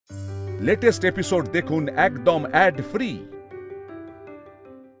Latest episode দেখুন একদম add free.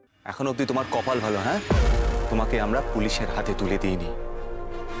 এখন অবধি তোমার কপাল ভালো, হ্যাঁ? তোমাকে আমরা পুলিশের হাতে তুলে দিইনি,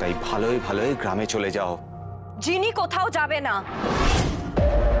 তাই ভালোই ভালোই গ্রামে চলে যাও। জিনি কোথাও যাবে না।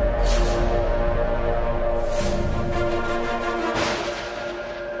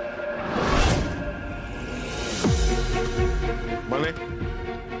 মানে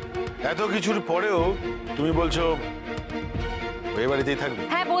এত কিছুর পরেও তুমি বলছো ওই বাড়িতেই থাকবে?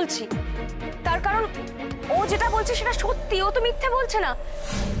 হ্যাঁ বলছি, তার কারণ ও যেটা বলছে সেটা সত্যি, ও তো মিথ্যে বলছে না।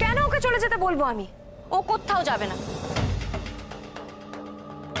 কেন ওকে চলে যেতে বলবো আমি? ও কোথাও যাবে না।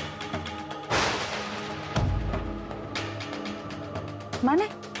 মানে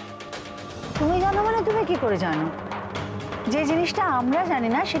তুমি জানো? মানে তুমি কি করে জানো? যে জিনিসটা আমরা জানি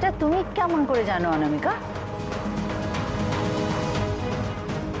না সেটা তুমি কেমন করে জানো অনামিকা?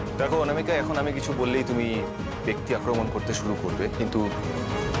 দেখো অনামিকা, এখন আমি কিছু বললেই তুমি ব্যক্তি আক্রমণ করতে শুরু করবে, কিন্তু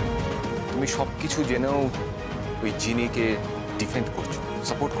তুমি সবকিছু জেনেও ওই জিনিকে ডিফেন্ড করছো,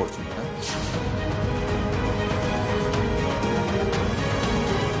 সাপোর্ট করছো, হ্যাঁ?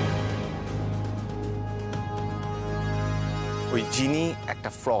 ওই জিনি একটা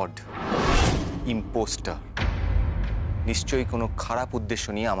ফ্রড, ইম্পোস্টার, নিশ্চয়ই কোনো খারাপ উদ্দেশ্য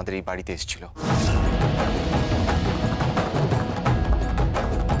নিয়ে আমাদের এই বাড়িতে এসেছিল।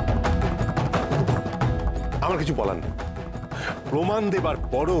 আমার কিছু বলার নেই। প্রমাণ দেবার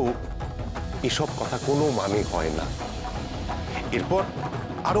পরও এসব কথা কোনো মানে হয় না। এরপর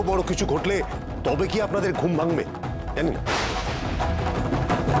আরো বড় কিছু ঘটলে তবে কি আপনাদের ঘুম ভাঙবে জানি না।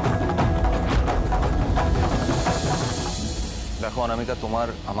 দেখো অনামিকা, তোমার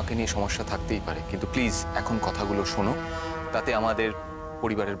আমাকে নিয়ে সমস্যা থাকতেই পারে, কিন্তু প্লিজ এখন কথাগুলো শোনো, তাতে আমাদের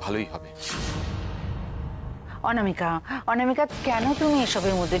পরিবারের ভালোই হবে। অনামিকা, অনামিকা, কেন তুমি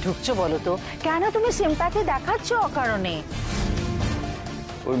এসবের মধ্যে ঢুকছো বলো তো? কেন তুমি সিম্প্যাথি দেখাচ্ছ অকারণে?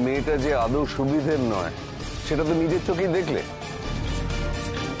 ওই মেয়েটা যে আদৌ সুবিধের নয় সেটা তো নিজের চোখেই দেখলে।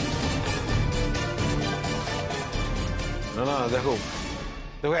 না না, দেখো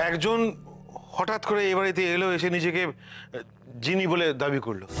দেখো, একজন হঠাৎ করে এই বাড়িতে এলো, এসে নিজেকে জিনি বলে দাবি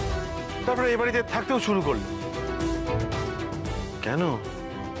করলো, তারপরে এই বাড়িতে থাকতেও শুরু করলো। কেন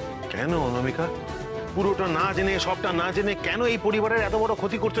কেন অনামিকা? পুরোটা না জেনে, সবটা না জেনে কেন এই পরিবারের এত বড়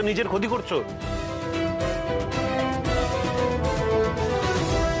ক্ষতি করছো, নিজের ক্ষতি করছো?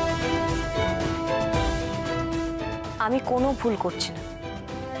 আমি কোনো ভুল করছি না।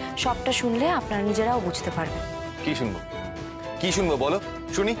 সবটা শুনলে আপনারা নিজেরাও বুঝতে পারবেন। কি শুনবো, কি শুনবো বলো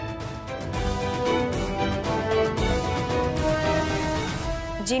শুনি।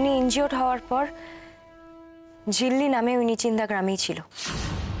 যিনি ইনজিওর্ড হওয়ার পর ঝিল্লি নামে ওই নিচিন্দা গ্রামেই ছিল,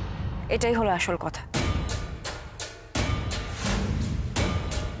 এটাই হলো আসল কথা।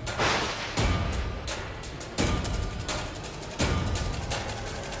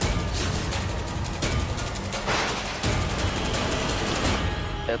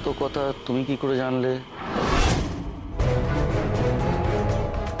 এত কথা তুমি কি করে জানলে?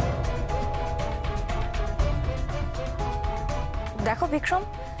 দেখো বিক্রম,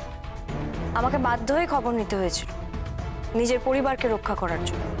 আমাকে বাধ্য হয়ে খবর নিতে হয়েছিল নিজের পরিবারকে রক্ষা করার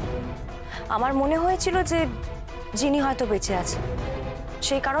জন্য। আমার মনে হয়েছিল যে জিনি হয়তো বেঁচে আছে,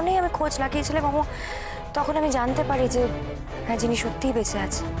 সেই কারণেই আমি খোঁজ লাগিয়েছিলাম এবং তখন আমি জানতে পারি যে হ্যাঁ, জিনি সত্যিই বেঁচে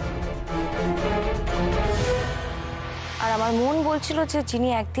আছে। আর আমার মন বলছিল যে জিনি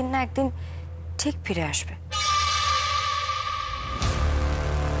একদিন না একদিন ঠিক ফিরে আসবে।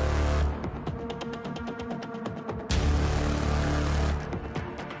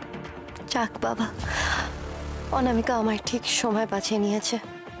 যাক বাবা, অনামিকা আমার ঠিক সময় বাঁচিয়ে নিয়েছে।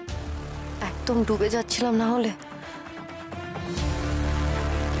 একদম ডুবে যাচ্ছিলাম না হলে।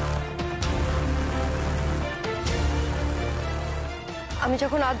 আমি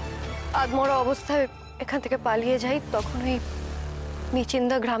যখন আধমরা অবস্থায় এখান থেকে পালিয়ে যাই, তখন ওই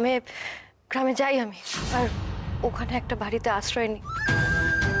নিচিন্দা গ্রামে যাই আমি, আর ওখানে একটা বাড়িতে আশ্রয় নিই।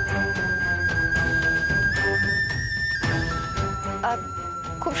 আর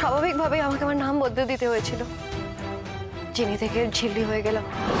খুব স্বাভাবিকভাবে আমাকে আমার নাম বদলে দিতে হয়েছিল। চিনি থেকে ঝিল্লি হয়ে গেলাম।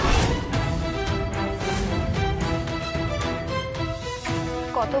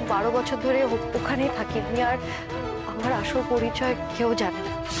 কত 12 বছর ধরে ওখানেই থাকি আমি, আর আমার আসল পরিচয় কেউ জানে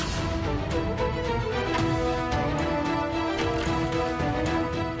না।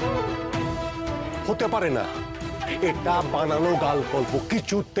 হতে পারে না, এটা বানানো গল্প,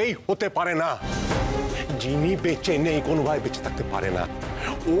 কিছুতেই হতে পারে না। যিনি বেঁচে নেই, কোনোভাবে বেঁচে থাকতে পারে না।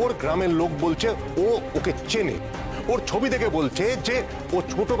 ওর গ্রামের লোক বলছে ও ওকে চেনে, ওর ছবি দেখে বলছে যে ও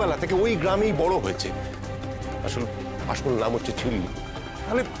ছোটবেলা থেকে ওই গ্রামেই বড় হয়েছে। আসল নাম হচ্ছে ঝিল্লি।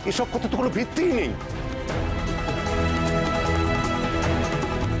 তাহলে এসব কথা তো কোনো ভিত্তিই নেই।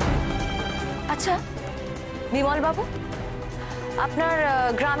 আচ্ছা বিমল বাবু, আপনার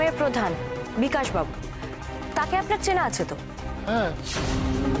গ্রামের প্রধান বিকাশ বাবু, তাকে আপনার চেনা আছে তো? হ্যাঁ,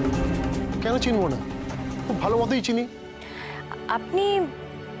 কেন চিনবো না, খুব ভালো মতোই চিনি। আপনি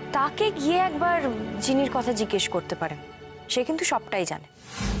তাকে গিয়ে একবার জিনির কথা জিজ্ঞেস করতে পারেন, সে কিন্তু সবটাই জানে।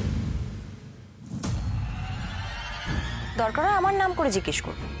 দরকার হয় আমার নাম করে জিজ্ঞেস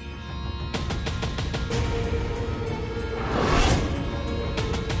করবেন।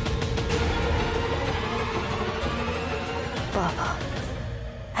 বাবা,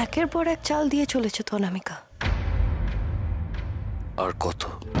 একের পর এক চাল দিয়ে চলেছে তো অনামিকা।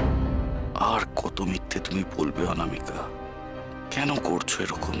 আর কত মিথ্যে তুমি বলবে অনামিকা? কেন করছো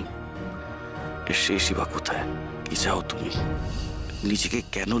এরকম? এর শেষই বা কোথায়? কি চাও তুমি? নিজেকে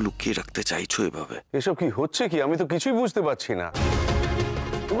কেন লুকিয়ে রাখতে চাইছো এভাবে? এসব কি হচ্ছে কি? আমি তো কিছুই বুঝতে পারছি না।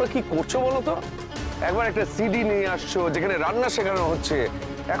 তোমরা কি করছো বলো তো? একবার একটা সিডি নিয়ে আসছো যেখানে রান্না শেখানো হচ্ছে,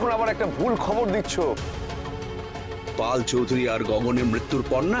 এখন আবার একটা ভুল খবর দিচ্ছ। পাল চৌধুরী আর গগনের মৃত্যুর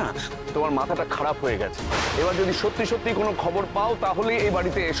পর না তোমার মাথাটা খারাপ হয়ে গেছে। এবার যদি সত্যি সত্যি কোনো খবর পাও তাহলেই এই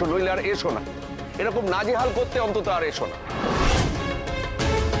বাড়িতে এসো, নইলে আর এসো না। এরকম নাজেহাল করতে অন্তত আর এসো না।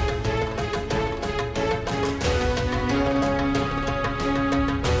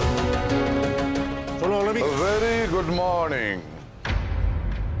 চলো অনামিকা। Very good morning.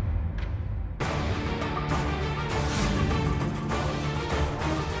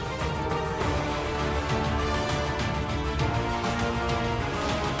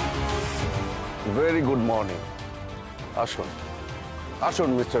 Very good morning. আসুন আসুন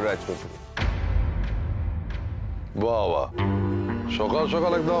মিস্টার রাজচৌধুরী। বাহ বাহ, সকাল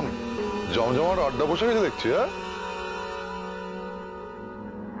সকাল একদম জমজমাট আড্ডা বসে গেছে দেখছি।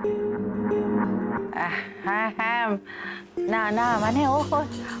 হ্যাঁ হ্যাঁ, না না মানে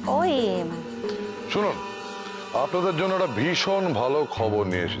ওই শুনুন, আপনাদের জন্য একটা ভীষণ ভালো খবর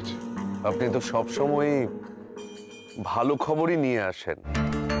নিয়ে এসেছি। আপনি তো সবসময় ভালো খবরই নিয়ে আসেন।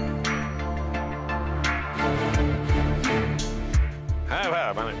 হ্যাঁ ভাই,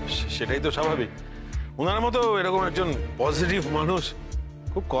 মানে সেটাই তো স্বাভাবিক। ওনার মতো এরকম একজন পজিটিভ মানুষ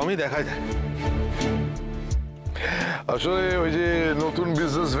খুব কমই দেখা যায়। আসলে ওই যে নতুন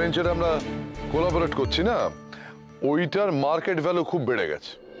বিজনেস ভেঞ্চারে আমরা কোলাবোরেট করছি না, ওইটার মার্কেট ভ্যালু খুব বেড়ে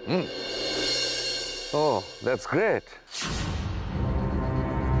গেছে। ও দ্যাটস গ্রেট।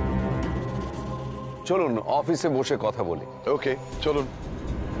 চলুন অফিসে বসে কথা বলি। ওকে চলুন।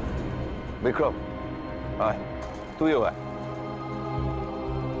 বিক্রম আয়, তুইও আয়।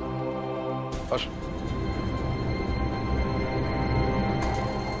 আসুন।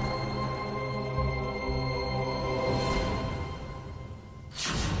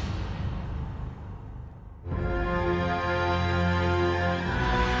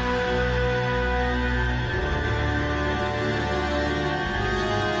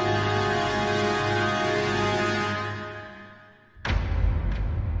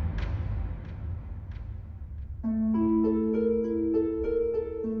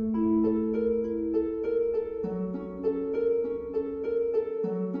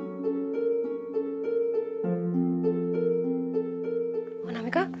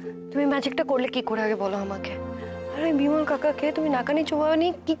 অনামিকা, তুমি ম্যাজিকটা করলে কি করে আগে বলো আমাকে। আর ওই বিমল কাকাকে তুমি নাকানি চোবানি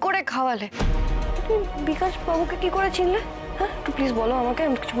কি করে খাওয়ালে? তুমি বিকাশ বাবুকে কি করে চিনলে? হ্যাঁ, একটু প্লিজ বলো আমাকে,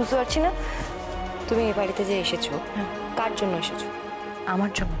 আমি কিছু বুঝতে পারছি না। তুমি এই বাড়িতে যে এসেছো, কার জন্য এসেছো?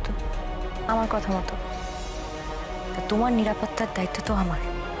 আমার জন্য তো, আমার কথা মতো। তা তোমার নিরাপত্তার দায়িত্ব তো আমার।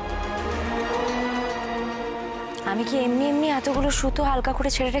 আমি কি এমনি এমনি এতগুলো সুতো হালকা করে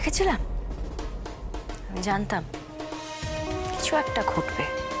ছেড়ে রেখেছিলাম? আমি জানতাম কিছু একটা ঘটবে।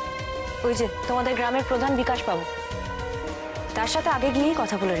 ওই যে তোমাদের গ্রামের প্রধান বিকাশ বাবু, তার সাথে আগে গিয়েই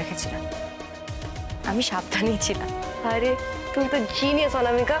কথা বলে রেখেছিলাম। আমি সাবধানেই ছিলাম। আরে তুমি তো জিনিয়াস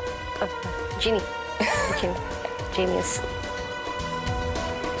অনামিকা। জিনিয়াস।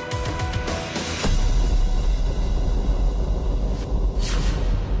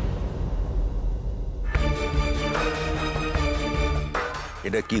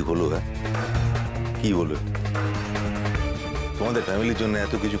 এটা কি হলো? হ্যাঁ কি হলো? তোমাদের ফ্যামিলির জন্য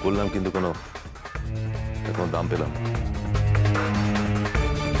এত কিছু করলাম, কিন্তু কোনো দাম পেলাম না।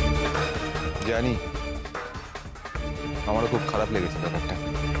 জানি, আমারও খুব খারাপ লেগেছে ব্যাপারটা।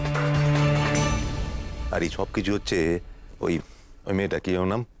 আর এই সব কিছু হচ্ছে ওই মেয়েটা, কি ওর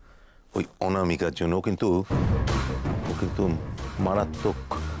নাম, ওই অনামিকার জন্য। ও কিন্তু মারাত্মক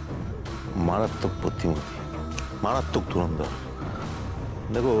বুদ্ধিমতী, মারাত্মক ধুরন্ধর।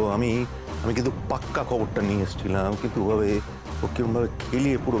 দেখো আমি কিন্তু পাক্কা খবরটা নিয়ে এসেছিলাম, কিন্তু ওভাবে ও কিরমভাবে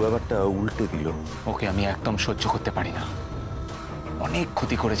খেলিয়ে পুরো ব্যাপারটা উল্টে দিল। ওকে আমি একদম সহ্য করতে পারি না। অনেক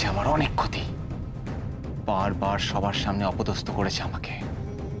ক্ষতি করেছে আমার, অনেক ক্ষতি। বারবার সবার সামনে অপদস্থ করেছে আমাকে।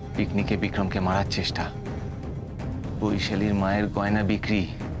 পিকনিকে বিক্রমকে মারার চেষ্টা, বৈশালীর মায়ের গয়না বিক্রি,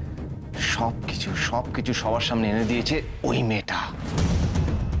 সবকিছু সবার সামনে এনে দিয়েছে ওই মেয়েটা।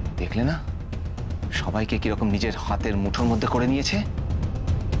 দেখলে না সবাইকে কিরকম নিজের হাতের মুঠোর মধ্যে করে নিয়েছে।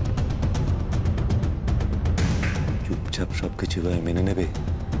 চুপচাপ সবকিছু মেনে নেবে?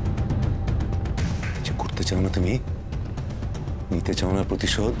 কিছু করতে চাও না তুমি? নিতে চাও না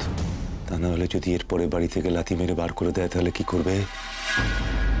প্রতিশোধ? তা না হলে যদি এরপরে বাড়ি থেকে লাথি মেরে বার করে দেয় তাহলে কি করবে?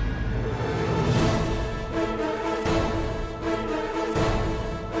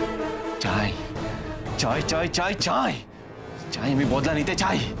 চাই চাই চাই চাই চাই চাই আমি বদলা নিতে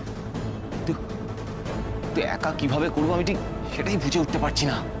চাই। তুই একা কিভাবে করবো আমি ঠিক সেটাই বুঝে উঠতে পারছি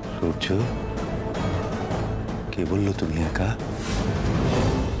না। সূর্য, কে বললো তুমি একা?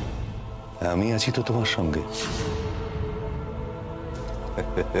 আমি আছি তো তোমার সঙ্গে।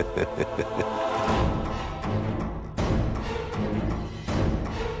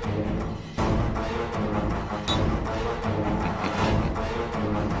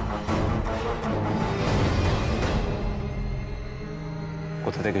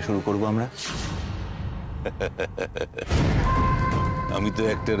 কোথা থেকে শুরু করবো আমরা? আমি তো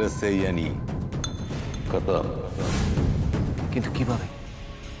একটা রাস্তায় জানি, কথা। কিন্তু কিভাবে?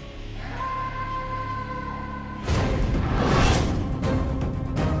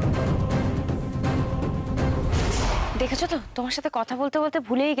 দেখেছো তো, তোমার সাথে কথা বলতে বলতে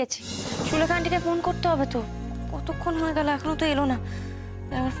ভুলেই গেছি। সুলেখা আন্টিকে ফোন করতে হবে তো। কতক্ষণ হয়ে গেল, এখনো তো এলো না।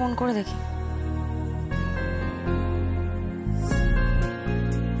 একবার ফোন করে দেখি।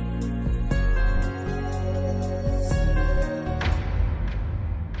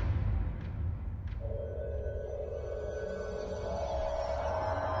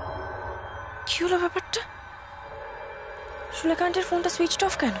 কি হলো ব্যাপারটা? সুলেখা আন্টির ফোনটা সুইচড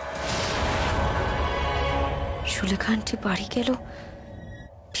অফ কেন? সুলেখা আন্টি বাড়ি গেল,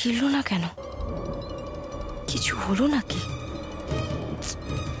 ফিরল না কেন? কিছু হলো নাকি?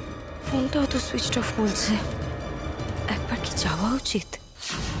 ফোনটাও তো সুইচড অফ বলছে। একবার কি যাওয়া উচিত?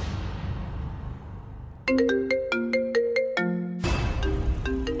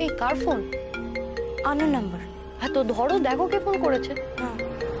 এই কার ফোন? Unknown number. হ্যাঁ তো ধরো, দেখো কে ফোন করেছে। হ্যাঁ।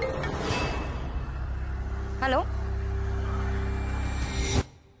 Hello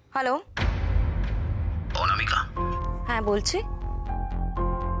hello. অনামিকা, হ্যাঁ বলছি।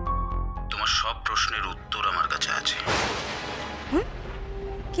 তোমার সব প্রশ্নের উত্তর আমার কাছে আছে।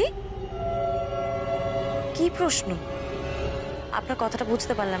 কি কি প্রশ্ন? আপনার কথাটা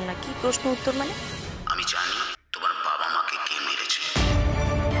বুঝতে পারলাম না। কি প্রশ্ন উত্তর মানে? আমি জানি তোমার বাবা মাকে কে মেরেছে।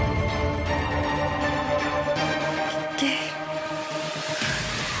 কে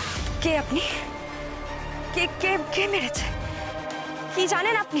কে আপনি? কে কে কে মেরেছে? কি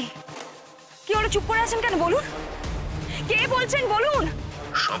জানেন আপনি? কি হলো, চুপ করে আছেন কেন? বলুন, কে বলছেন বলুন।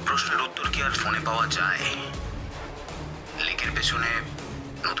 সব প্রশ্নের উত্তর কি আর ফোনে পাওয়া যায়? লেকের পেছনে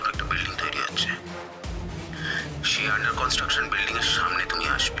নতুন একটা বিল্ডিং তৈরি হচ্ছে। সেই আন্ডার কনস্ট্রাকশন বিল্ডিং এর সামনে তুমি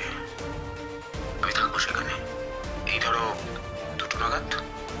আসবে। আমি থাকবো সেখানে। এই ধরো 2টো নাগাদ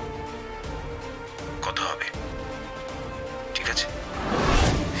কথা হবে, ঠিক আছে?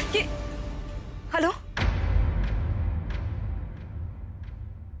 হ্যালো,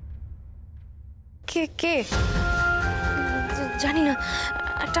 কে কে? জানি না,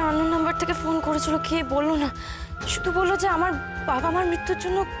 একটা আননোন নাম্বার থেকে ফোন করেছিল। কে বললো না, শুধু বললো যে আমার বাবা মার মৃত্যুর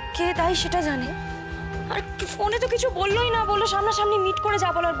জন্য কে দায়ী সেটা জানে। আর ফোনে তো কিছু বললোই না, বললো সামনাসামনি মিট করে যা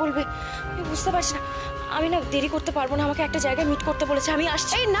বলার বলবে। আমি বুঝতে পারছি না, আমি না দেরি করতে পারবো না। আমাকে একটা জায়গায় মিট করতে বলেছে, আমি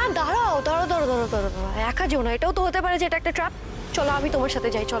আসছি। এই না, দাঁড়াও দাঁড়াও দাঁড়াও দাঁড়াও দাঁড়াও, একা যেও না। এটাও তো হতে পারে যে এটা একটা ট্র্যাপ। চলো আমি তোমার সাথে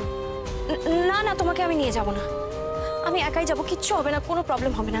যাই, চলো। না না, তোমাকে আমি নিয়ে যাব না। আমি একাই যাব, কিচ্ছু হবে না, কোনো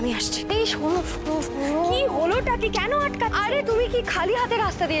প্রবলেম হবে না। আমি আসছি। এই শোনো শোনো, কি হলোটা কি? কেন আটকা? আরে তুমি কি খালি হাতে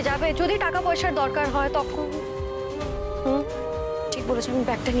রাস্তা দিয়ে যাবে? যদি টাকা পয়সার দরকার হয় তখন। ঠিক বলেছো, আমি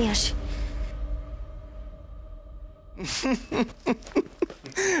ব্যাগটা নিয়ে আসি।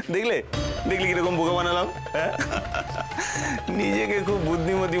 দেখলে দেখলে কিরকম বোকা বানালাম। নিজেকে খুব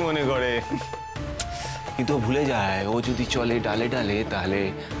বুদ্ধিমতী মনে করে, কিন্তু ভুলে যায় ও যদি চলে ডালে ডালে তাহলে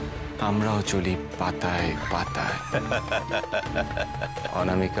আমরাও চলি পাতায় পাতায়।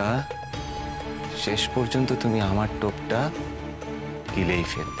 অনামিকা, শেষ পর্যন্ত তুমি আমার টোপটা গিলেই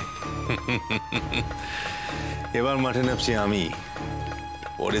ফেলবে। এবার মাঠে নামছি আমি,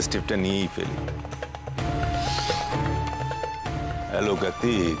 পরের স্টেপটা নিয়েই ফেলি। Hello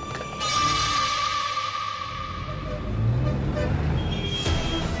Kartik.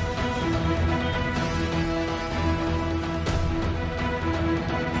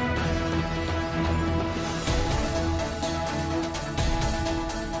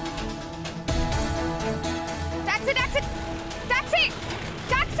 Taxi taxi taxi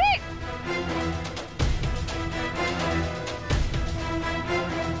taxi.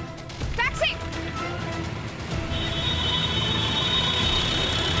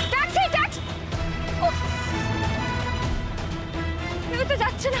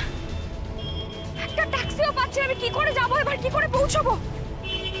 যাচ্ছে না, একটা ট্যাক্সিও পাচ্ছি না। আমি কি করে যাবো এবার, কি করে পৌঁছবো?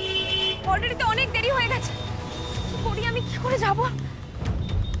 অলরেডি তো অনেক দেরি হয়ে গেছে। করি আমি, কি করে যাবো?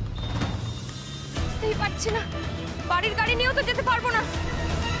 বুঝতেই পারছি না, বাড়ির গাড়ি নিয়েও তো যেতে পারবো না।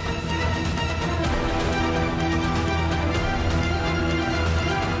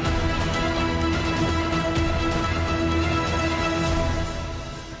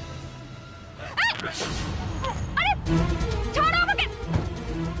 আরে ছাড়ো আমাকে,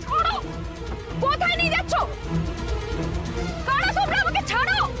 ছাড়ো। কোথায় নিয়ে যাচ্ছ? কারা তোমরা? আমাকে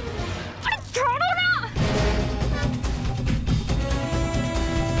ছাড়ো। আরে ছাড়ো না।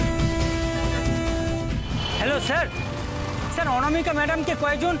 হ্যালো স্যার, স্যার অনামিকা ম্যাডামকে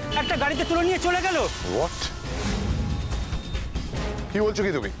কয়েকজন একটা গাড়িতে তুলে নিয়ে চলে গেল। হোয়াট? কি বলছো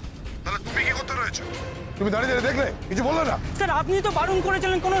কি তুমি? তাহলে তুমি কি করতে রয়েছো? তুমি দাঁড়িয়ে দাঁড়িয়ে দেখলে, কিছু বললে না? স্যার আপনি তো বারণ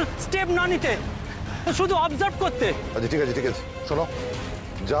করেছিলেন কোনো স্টেপ না নিতে, শুধু অবজার্ভ করতে। আচ্ছা ঠিক আছে ঠিক আছে, শোনো,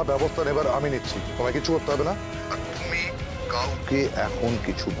 যা ব্যবস্থা নেবার আমি নিচ্ছি, তোমায় কিছু করতে হবে না। আর তুমি কাউকে এখন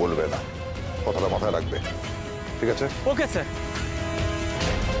কিছু বলবে না, কথাটা মাথায় রাখবে, ঠিক আছে? Okay sir.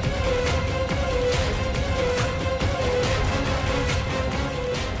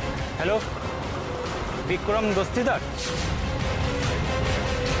 Hello Vikram Dastidar,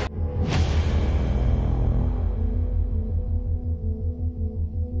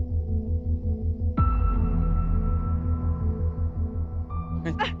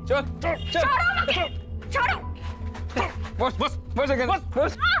 চল চল চল, ছাড়ো। বস বস বস এখানে,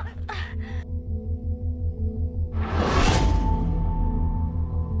 বস।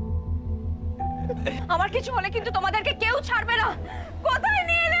 আমার কিছু হলে কিন্তু তোমাদেরকে কেউ ছাড়বে না। কোথায়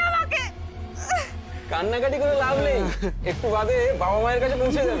নিয়ে এলে আমাকে? কান্নাকাটি করে লাভ নেই, একটু বাদে বাবা মায়ের কাছে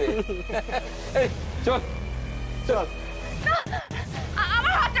পৌঁছে যাবে। এই চল চল।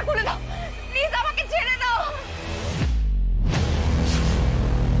 আমার হাতটা খুলে দাও প্লিজ, আমাকে ছেড়ে দাও।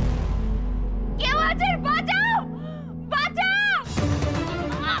 কেউ আছে? বাঁচাও, বাঁচাও।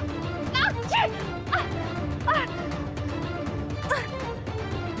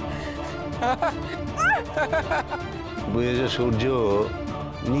 বুঝেছো সূর্য,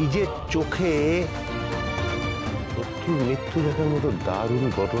 নিজের চোখে একটু মৃত্যু দেখার মতো দারুণ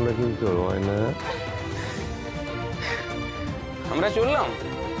ঘটনা কিন্তু হয় না। আমরা চললাম,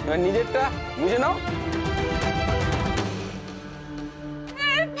 এবার নিজেরটা বুঝে নাও।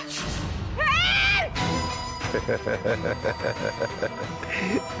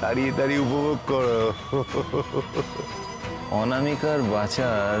 দাঁড়িয়ে দাঁড়িয়ে উপভোগ করো। অনামিকার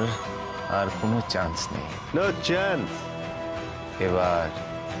বাঁচার আর কোনো চান্স নেই। No chance. এবার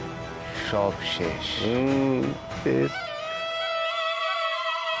সব শেষ। শেষ।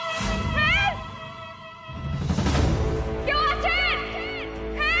 কেউ আছেন?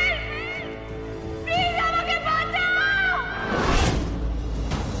 হেল্প! প্লিজ আমাকে বাঁচাও।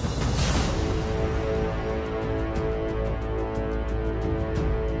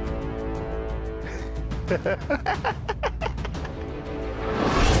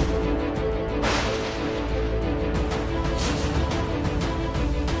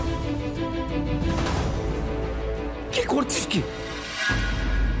 কি করছিস কি?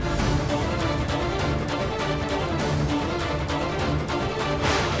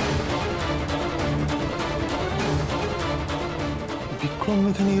 বিক্রম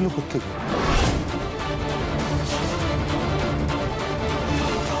এখানে এলো কোত্থেকে?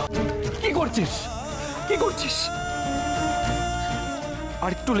 কি করছিস? কি করছিস?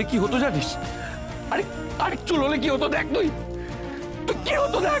 আরেকটু হলে কি হতো জানিস? আরেকটু হলে কি হতো দেখ, তুই তুই কি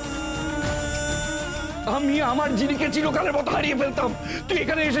হতো দেখ। আমি আমার জিনিকে চিরকালের মতো হারিয়ে ফেলতাম, তুই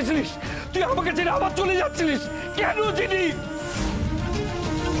এখানে এসেছিলিস, তুই আমাকে ছেড়ে আবার চলে যাচ্ছিলিস কেন জিনি?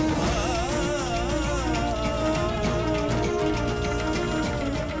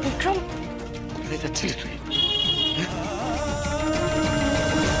 বিক্রম, কোথায় যাচ্ছিলিস তুই?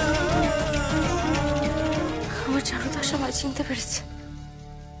 আমার চারুদাস আমায় চিনতে পেরেছে।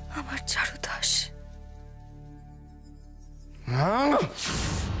 আমার চারুদাস।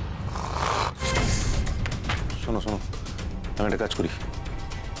 শোনো শোনো, আমি একটা কাজ করি,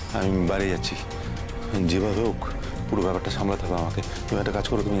 আমি বাইরে যাচ্ছি, যেভাবে হোক পুরো ব্যাপারটা সামলাতে হবে আমাকে। তুমি একটা কাজ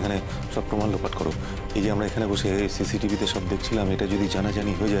করো, তুমি এখানে সব প্রমাণ লোপাট করো। এই যে আমরা এখানে বসে সিসিটিভিতে সব দেখছিলাম, এটা যদি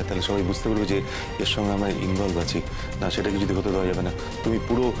জানাজানি হয়ে যায় তাহলে সবাই বুঝতে পারবে যে এর সঙ্গে আমরা ইনভলভ আছি। না, সেটাকে যদি হতে দেওয়া যাবে না। তুমি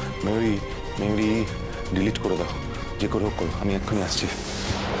পুরো মেমোরি ডিলিট করে দাও, যে করে হোক করো। আমি এক্ষুনি আসছি।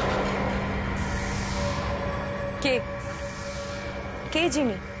 কে কে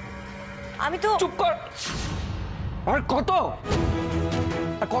জিনি? আমি তো চুপ কর। আর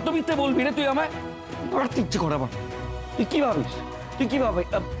কত মিথ্যে বলবি রে তুই আমায়? মারতে ইচ্ছে করে আমার। তুই কি ভাবিস?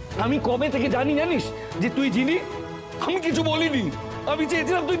 আমি কবে থেকে জানিস যে তুই জিনি? আমি কিছু বলিনি। আমি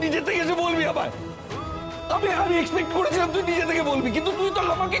চেয়েছিলাম তুই নিজে থেকে এসে বলবি আমায়। আমি এক্সপেক্ট করেছিলাম তুই নিজে থেকে বলবি, কিন্তু তুই তো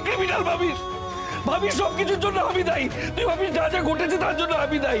আমাকে ক্রিমিনাল ভাবিস সবকিছুর জন্য আমি দায়ী। তুই ভাবিস যা যা ঘটেছে তার জন্য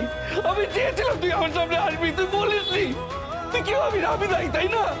আমি দায়ী। আমি চেয়েছিলাম তুই আমার সামনে আসবি, তুই বলিসনি। তুই কি ভাবিস আমি দায়ী, তাই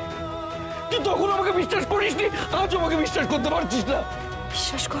না? তুই তখন আমাকে বিশ্বাস করিসনি, আজ আমাকে বিশ্বাস করতে পারছিস না।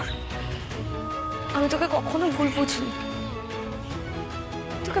 বিশ্বাস কর, আমি তোকে কখনো ভুল বুঝিনি।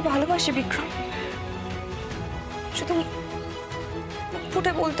 তোকে ভালোবাসি বিক্রম, শুধু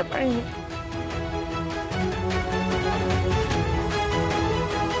ফুটে বলতে পারিনি।